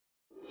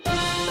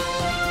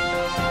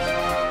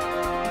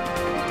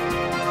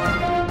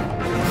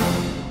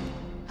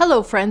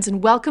Hello, friends,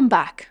 and welcome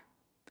back.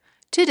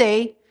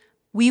 Today,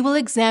 we will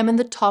examine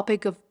the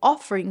topic of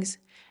offerings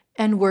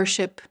and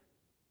worship.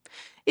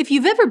 If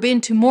you've ever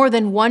been to more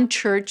than one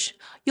church,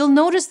 you'll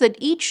notice that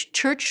each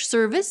church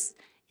service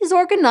is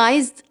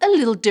organized a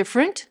little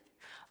different,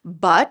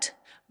 but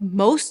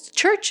most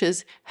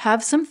churches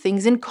have some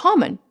things in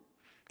common,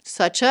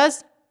 such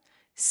as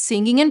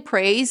singing and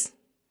praise,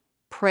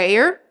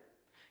 prayer,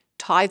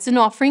 tithes and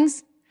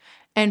offerings,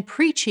 and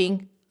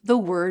preaching the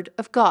Word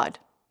of God.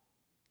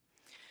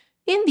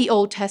 In the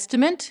Old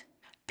Testament,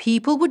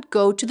 people would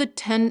go to the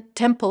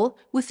temple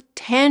with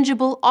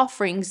tangible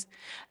offerings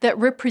that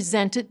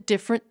represented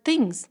different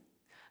things,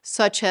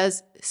 such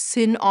as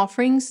sin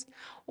offerings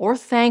or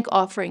thank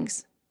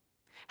offerings.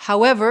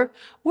 However,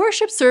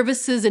 worship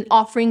services and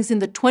offerings in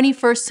the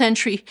 21st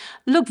century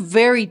look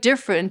very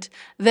different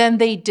than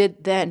they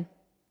did then.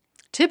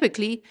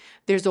 Typically,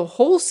 there's a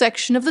whole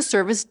section of the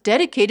service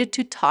dedicated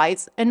to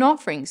tithes and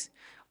offerings,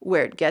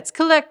 where it gets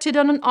collected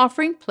on an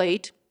offering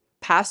plate,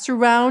 passed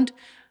around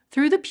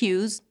through the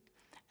pews,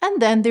 and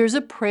then there's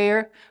a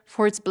prayer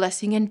for its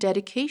blessing and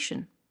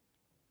dedication.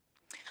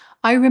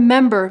 I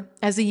remember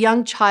as a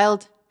young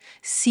child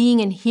seeing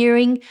and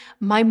hearing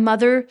my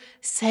mother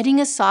setting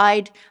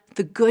aside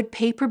the good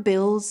paper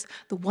bills,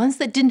 the ones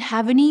that didn't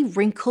have any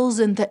wrinkles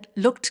and that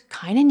looked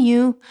kind of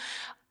new,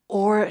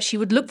 or she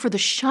would look for the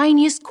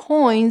shiniest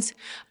coins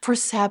for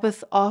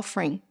Sabbath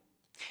offering.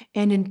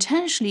 And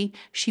intentionally,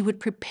 she would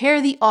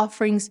prepare the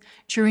offerings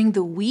during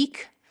the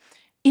week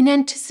in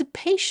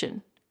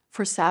anticipation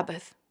for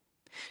Sabbath.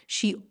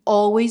 She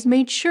always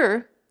made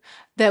sure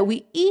that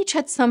we each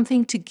had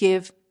something to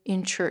give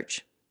in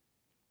church.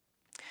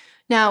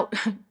 Now,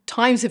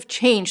 times have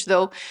changed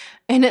though,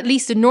 and at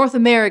least in North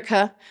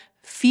America,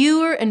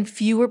 fewer and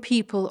fewer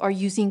people are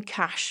using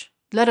cash,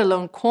 let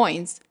alone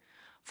coins,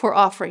 for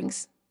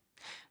offerings.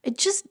 It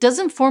just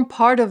doesn't form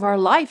part of our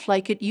life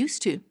like it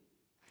used to.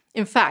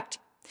 In fact,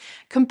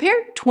 compare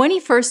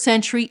 21st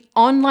century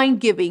online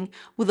giving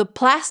with a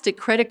plastic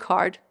credit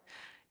card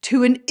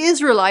to an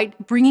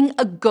Israelite bringing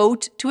a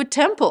goat to a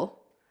temple.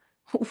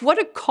 What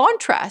a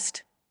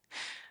contrast!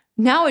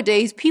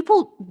 Nowadays,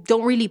 people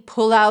don't really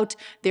pull out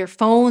their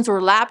phones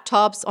or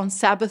laptops on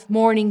Sabbath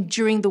morning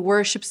during the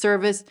worship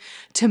service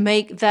to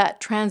make that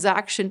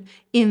transaction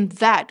in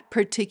that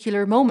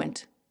particular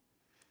moment.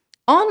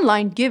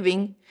 Online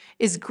giving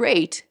is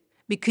great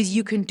because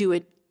you can do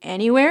it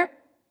anywhere,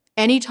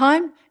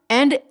 anytime,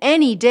 and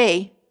any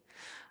day.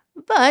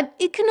 But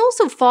it can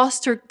also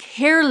foster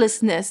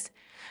carelessness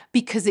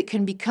because it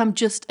can become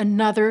just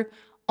another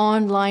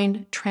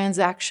online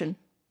transaction.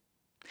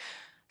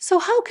 So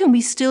how can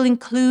we still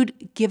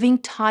include giving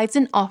tithes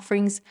and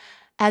offerings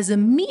as a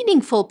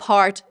meaningful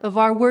part of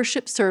our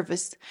worship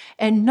service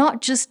and not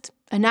just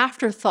an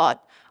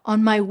afterthought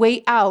on my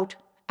way out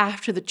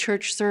after the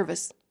church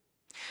service?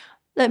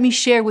 Let me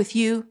share with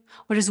you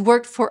what has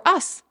worked for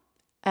us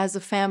as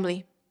a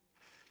family.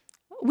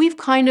 We've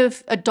kind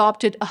of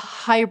adopted a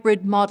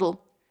hybrid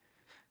model.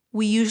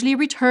 We usually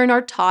return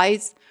our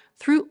tithes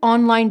through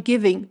online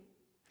giving,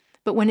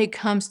 but when it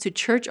comes to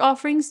church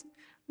offerings,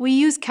 we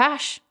use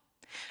cash.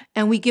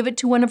 And we give it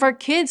to one of our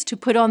kids to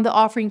put on the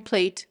offering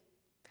plate.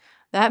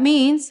 That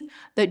means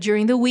that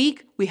during the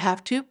week, we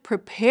have to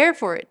prepare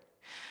for it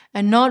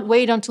and not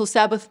wait until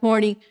Sabbath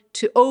morning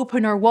to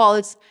open our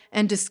wallets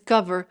and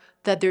discover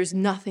that there's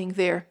nothing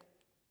there.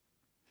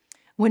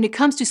 When it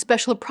comes to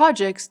special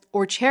projects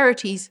or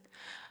charities,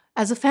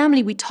 as a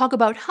family, we talk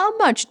about how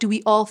much do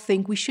we all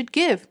think we should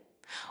give.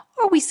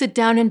 Or we sit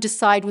down and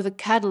decide with a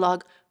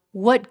catalog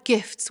what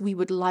gifts we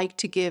would like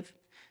to give.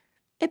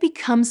 It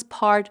becomes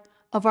part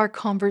of our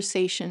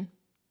conversation.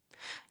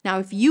 Now,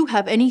 if you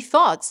have any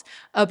thoughts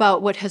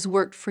about what has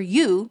worked for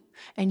you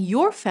and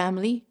your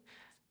family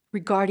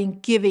regarding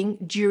giving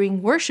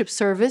during worship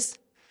service,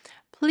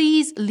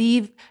 please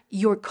leave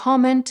your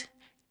comment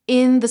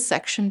in the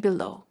section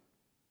below.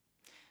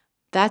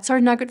 That's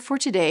our nugget for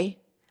today.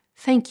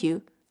 Thank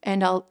you,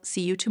 and I'll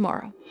see you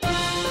tomorrow.